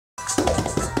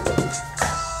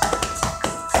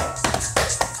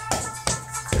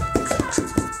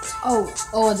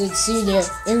Oh, I did see there.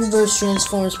 Inverse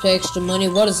transforms pay extra money.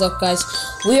 What is up, guys?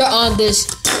 We are on this.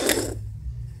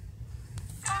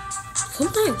 Come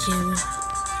on, camera.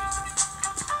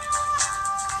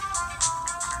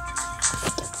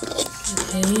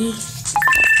 Okay.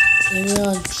 And we're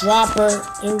on Dropper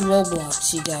in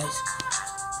Roblox, you guys.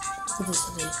 Look at this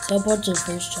today. Teleport to the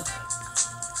first chopper.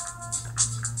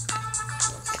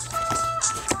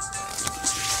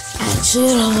 Actually, I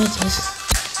don't like this.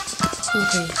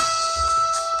 Okay.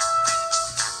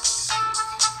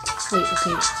 Wait,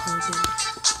 okay.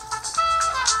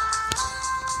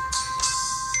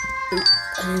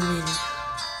 I didn't mean it.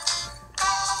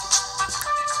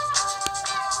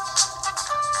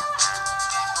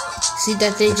 See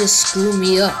that they just screw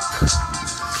me up.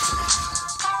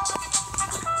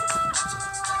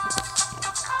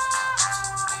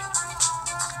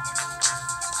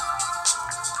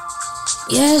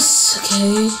 Yes,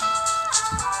 okay.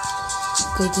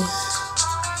 Good.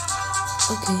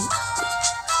 Okay.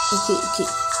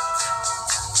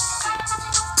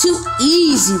 Too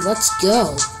easy, let's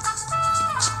go.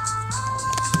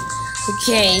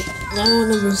 Okay, now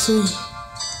number 3.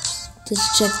 This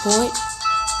checkpoint.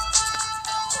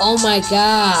 Oh my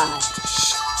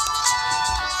gosh.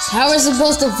 How are we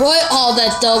supposed to avoid all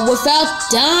that though without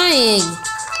dying?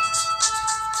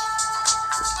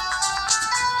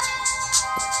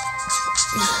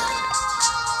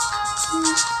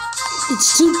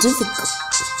 It's too difficult.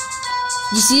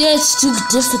 You see that? It's too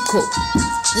difficult.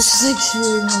 This is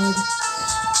actually hard.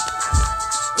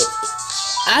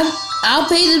 I'll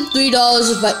pay them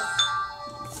 $3 if I...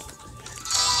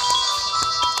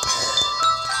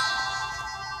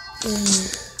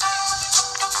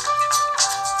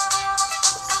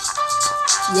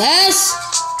 Yes!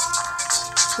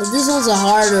 But this one's a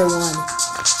harder one.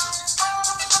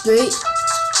 3.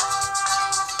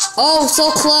 Oh,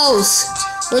 so close.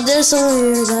 But there's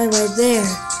someone here guy right there.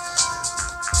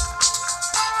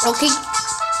 Okay.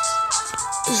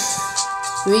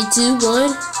 3, 2,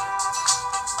 1.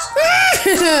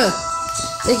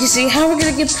 Like you see, how we're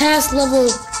gonna get past level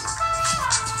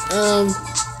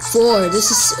 4. This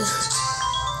is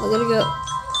I'm gonna go.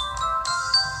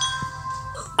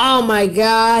 Oh my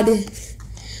god.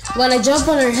 When I jump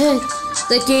on her head,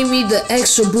 that gave me the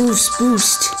extra boost.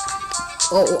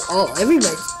 Oh,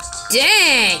 everybody.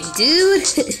 Dang, dude.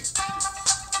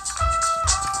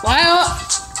 Wow.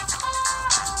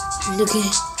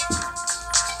 Okay.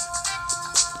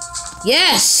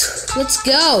 Yes, let's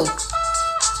go.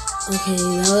 Okay,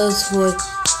 now let's put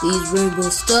these rainbow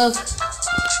stuff.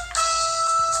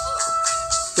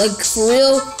 Like, for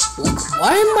real, like,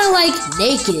 why am I, like,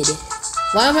 naked?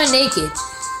 Why am I naked?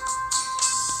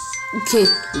 Okay,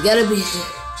 we gotta be...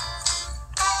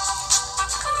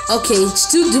 Okay, it's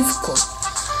too difficult.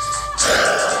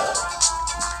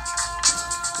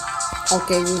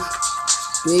 Okay,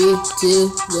 3,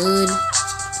 2, 1.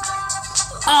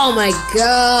 Oh my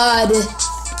god!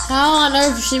 How on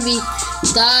earth should we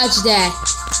dodge that?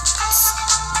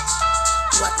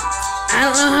 What? I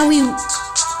don't know how we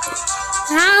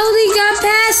got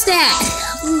past that.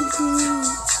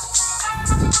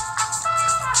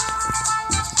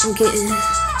 Okay.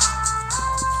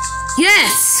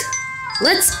 Yes!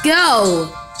 Let's go!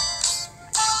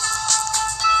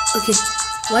 Okay,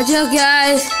 watch out,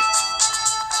 guys.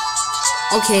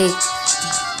 Okay.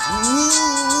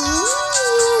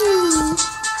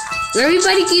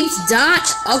 Everybody keeps dying.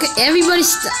 Okay, everybody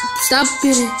stop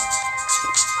getting.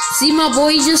 See, my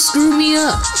boy just screwed me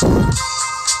up.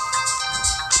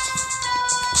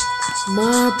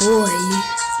 My boy.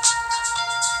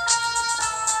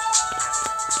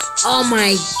 Oh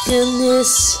my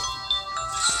goodness.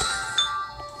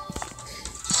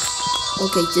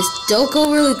 Okay, just don't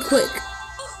go really quick.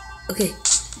 Okay.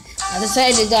 I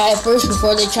decided to die first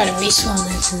before they try to respawn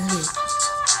next to me.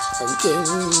 Okay.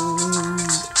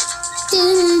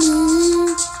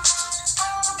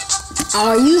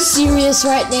 Are you serious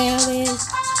right now, man?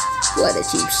 What a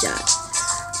cheap shot.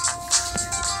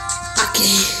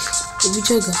 Okay. Let me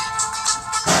try to go.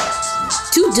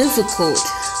 Too difficult.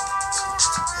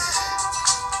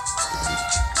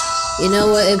 You know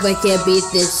what? If I can't beat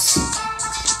this,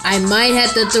 I might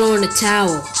have to throw in a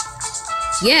towel.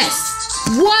 Yes.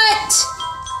 What?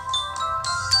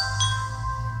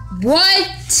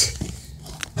 What?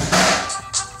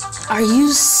 Are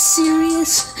you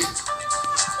serious?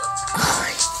 Oh,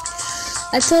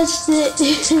 I touched it.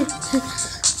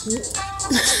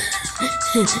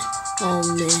 Oh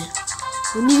man.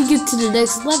 We need to get to the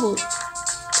next level.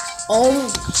 Oh,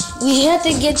 we have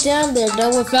to get down there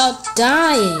though without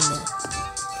dying.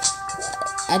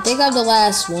 I think I'm the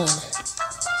last one.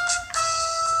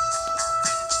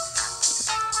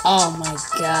 Oh my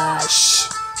gosh.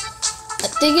 I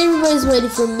think everybody's waiting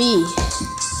for me.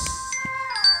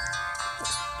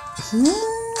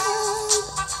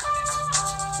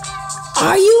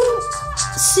 Are you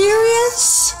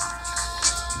serious?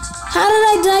 How did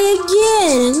I die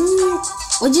again?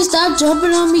 Would you stop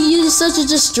jumping on me? You're such a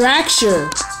distraction.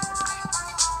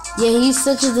 Yeah, he's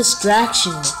such a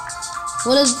distraction.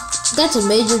 That's a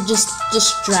major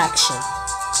distraction.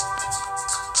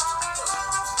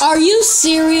 Are you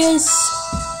serious?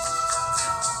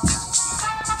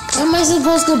 How am I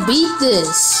supposed to beat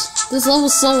this? This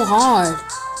level's so hard.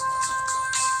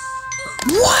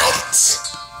 What?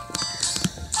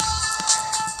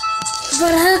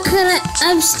 But how could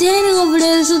I'm standing over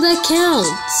there, so that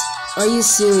counts. Are you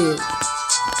serious?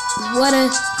 What a...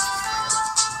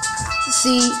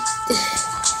 See...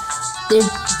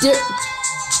 They're...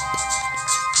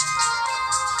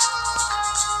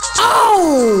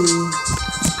 Oh!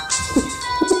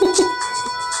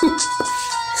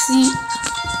 See,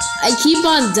 I keep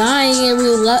on dying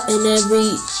in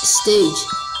every stage.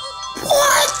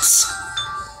 What?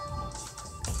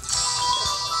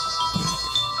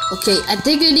 Okay, I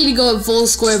think I need to go in full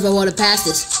square if I want to pass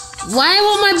this. Why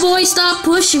won't my boy stop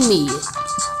pushing me?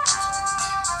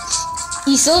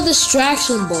 He's so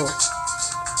distractionable.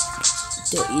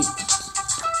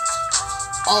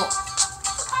 Oh.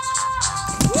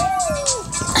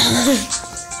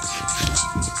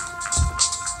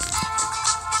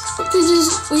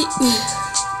 Wait.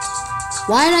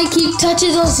 Why did I keep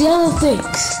touching those yellow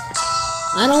things?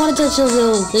 I don't want to touch those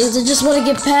yellow things. I just want to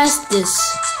get past this.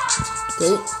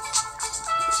 Okay.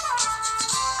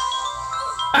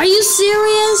 Are you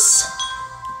serious?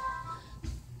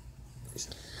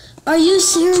 Are you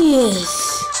serious?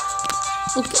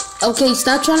 Okay,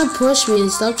 stop trying to push me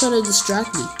and stop trying to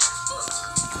distract me.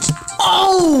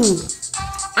 Oh!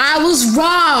 I was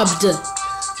robbed!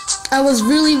 I was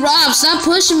really robbed. Stop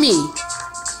pushing me.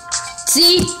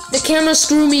 See? The camera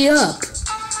screwed me up.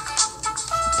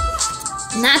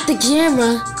 Not the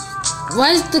camera.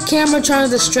 Why is the camera trying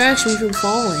to distract me from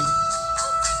falling?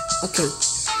 Okay.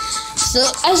 So,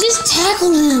 I just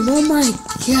tackled him. Oh my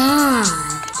god.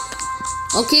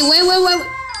 Okay, wait.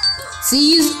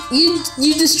 See,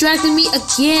 you distracted me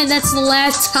again. That's the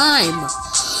last time.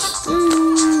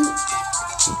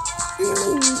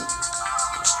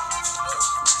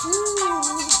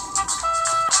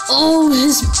 Oh,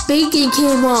 his bacon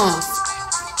came off.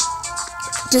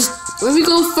 Just let me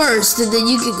go first, and then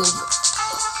you can go.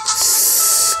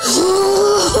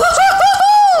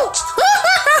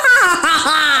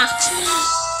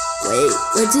 Wait,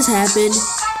 what just happened?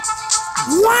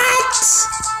 What?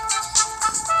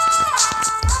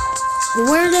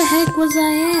 Where the heck was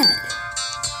I at?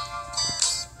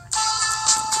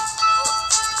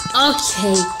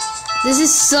 Okay, this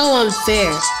is so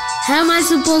unfair. How am I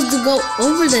supposed to go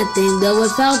over that thing though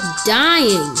without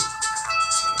dying?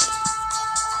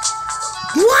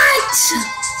 What?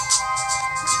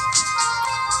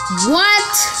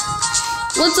 What?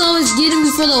 What's always getting me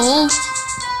for the whole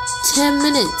 10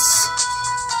 minutes?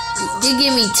 They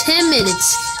give me 10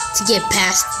 minutes to get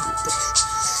past this.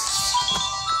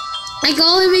 I can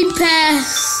only be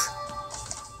past.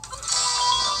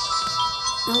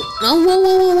 No,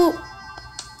 whoa.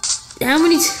 How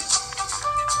many?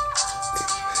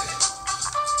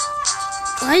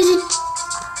 Why is it?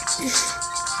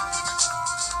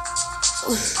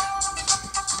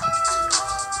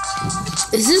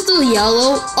 Is this the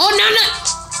yellow? Oh no!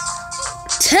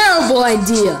 Terrible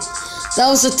idea. That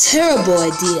was a terrible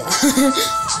idea.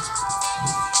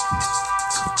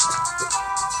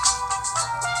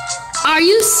 Are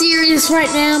you serious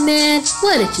right now, man?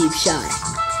 Let it keep shy.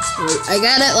 Wait, I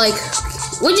got it. Like,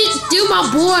 what'd you do, my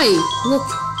boy? Look,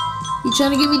 you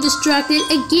trying to get me distracted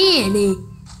again?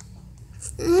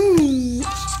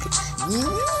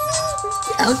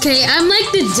 Okay, I'm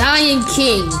like the dying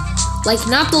king. Like,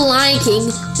 not the Lion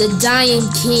King, the dying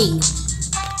king.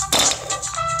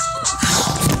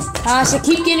 Gosh, I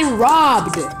keep getting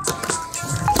robbed.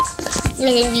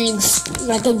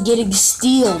 Like I'm getting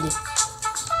stealed.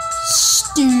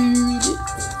 Dude.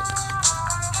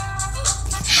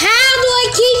 How do I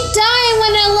keep dying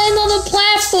when I land on the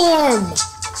platform?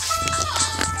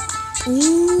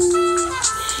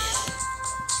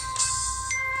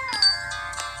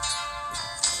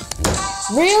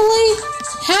 Really?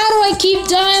 How do I keep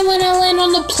dying when I land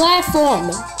on the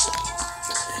platform?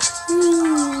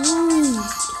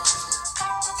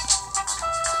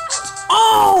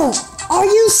 Oh! Are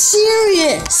you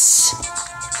serious?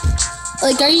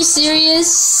 Like, are you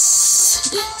serious?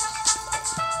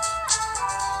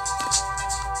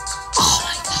 Oh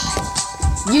my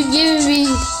god. You giving me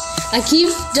I keep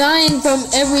dying from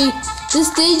every... This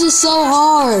stage is so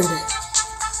hard.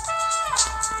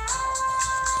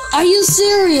 Are you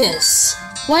serious?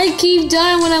 Why do I keep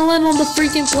dying when I land on the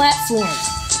freaking platform?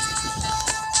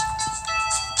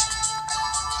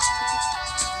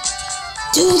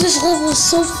 Dude, this level is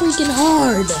so freaking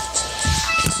hard.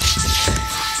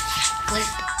 Like,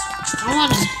 I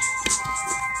wanna...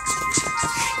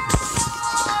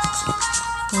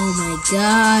 Oh my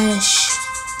gosh.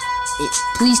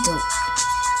 Please don't.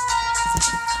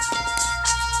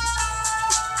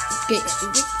 Okay.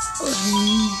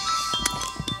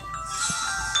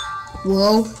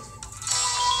 Whoa.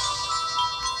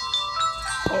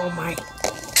 Oh my.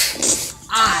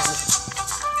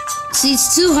 See,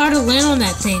 it's too hard to land on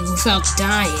that thing without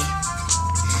dying.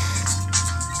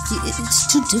 It's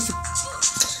too difficult.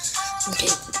 Okay.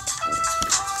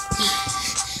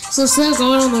 So instead of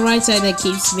going on the right side, that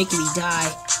keeps making me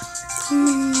die.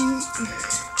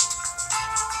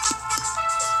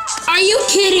 Are you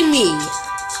kidding me?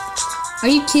 Are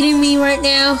you kidding me right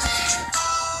now?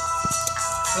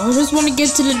 I just want to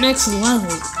get to the next level.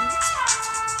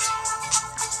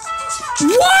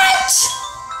 What?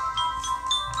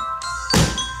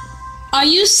 Are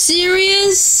you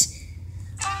serious?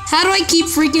 How do I keep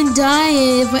freaking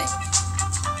dying?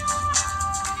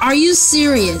 Are you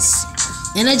serious?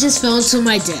 And I just fell into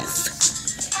my death.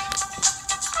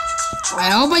 I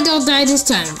hope I don't die this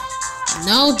time.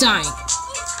 No dying.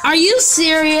 Are you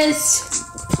serious?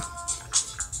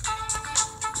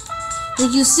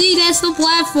 Did you see that's the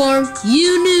platform?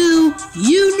 You knew.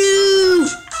 You knew.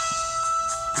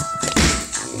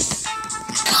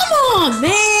 Come on,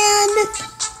 man.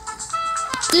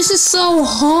 This is so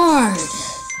hard.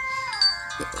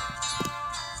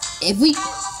 If we...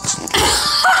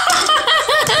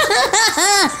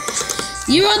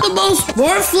 You are the most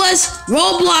worthless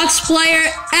Roblox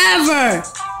player ever.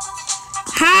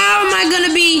 How am I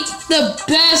gonna be the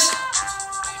best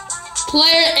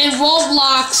player in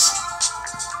Roblox?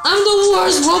 I'm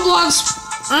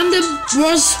the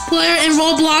worst player in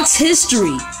Roblox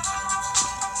history.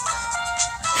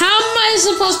 How am I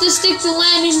supposed to stick to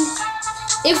landing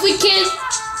if we can't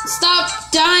stop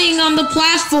dying on the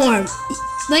platform?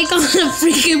 Like on the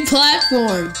freaking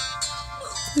platform.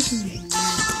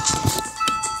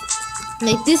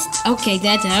 Like this. Okay,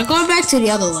 that's it. I'm going back to the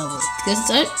other level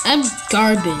because I'm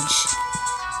garbage.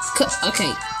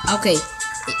 Okay.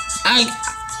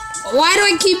 Why do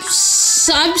I keep?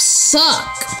 I suck.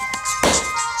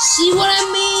 See what I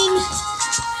mean?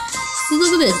 See,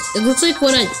 look at this. It looks like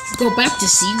when I go back to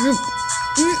C group.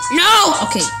 No.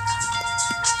 Okay.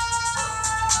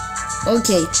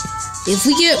 If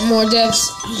we get more depths.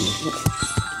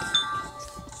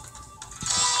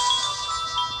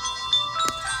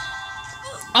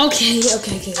 Okay.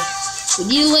 We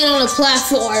need to land on a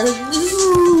platform.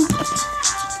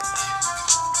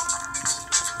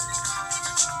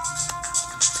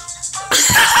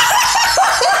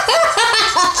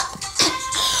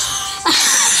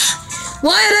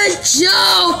 What a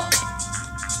joke!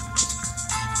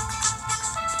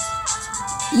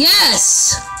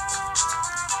 Yes!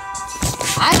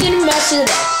 I didn't mess it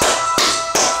up.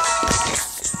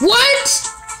 What?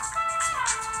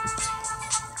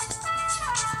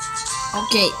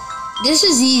 Okay, this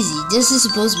is easy. This is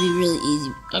supposed to be really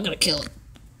easy. I'm gonna kill it.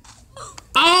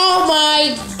 Oh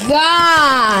my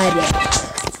god!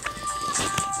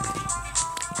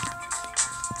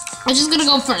 I'm just gonna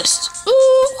go first.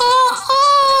 Ooh,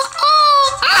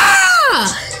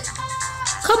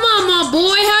 Come on, my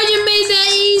boy. How you made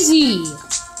that easy?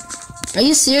 Are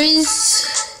you serious?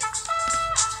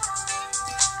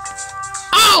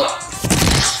 Oh!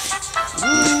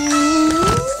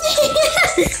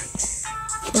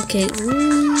 Okay.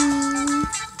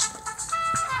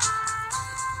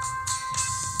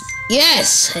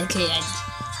 Yes. Okay, I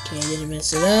didn't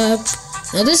mess it up.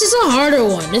 Now this is a harder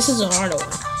one.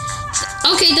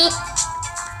 Okay, don't.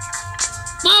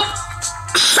 Mom.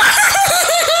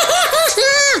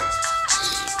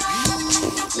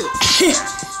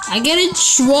 I'm getting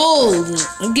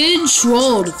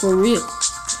trolled for real.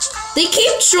 They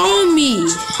keep trolling me.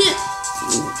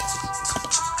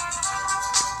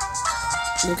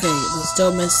 Okay, let's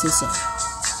don't mess this up.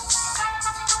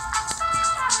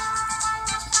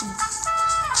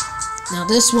 Now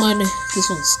this one's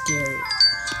scary.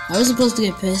 I was supposed to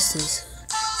get past this.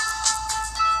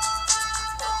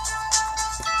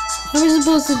 How are we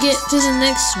supposed to get to the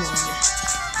next one?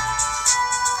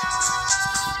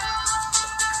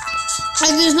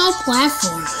 Like, there's no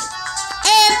platform.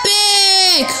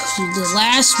 Epic! The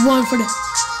last one for the...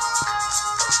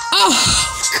 Oh,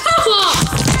 come on!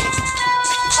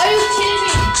 Are you kidding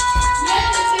me? You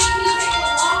have to make me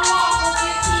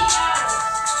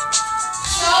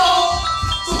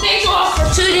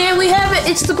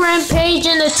Instagram page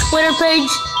and the Twitter page.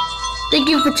 Thank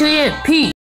you for tuning in. Peace.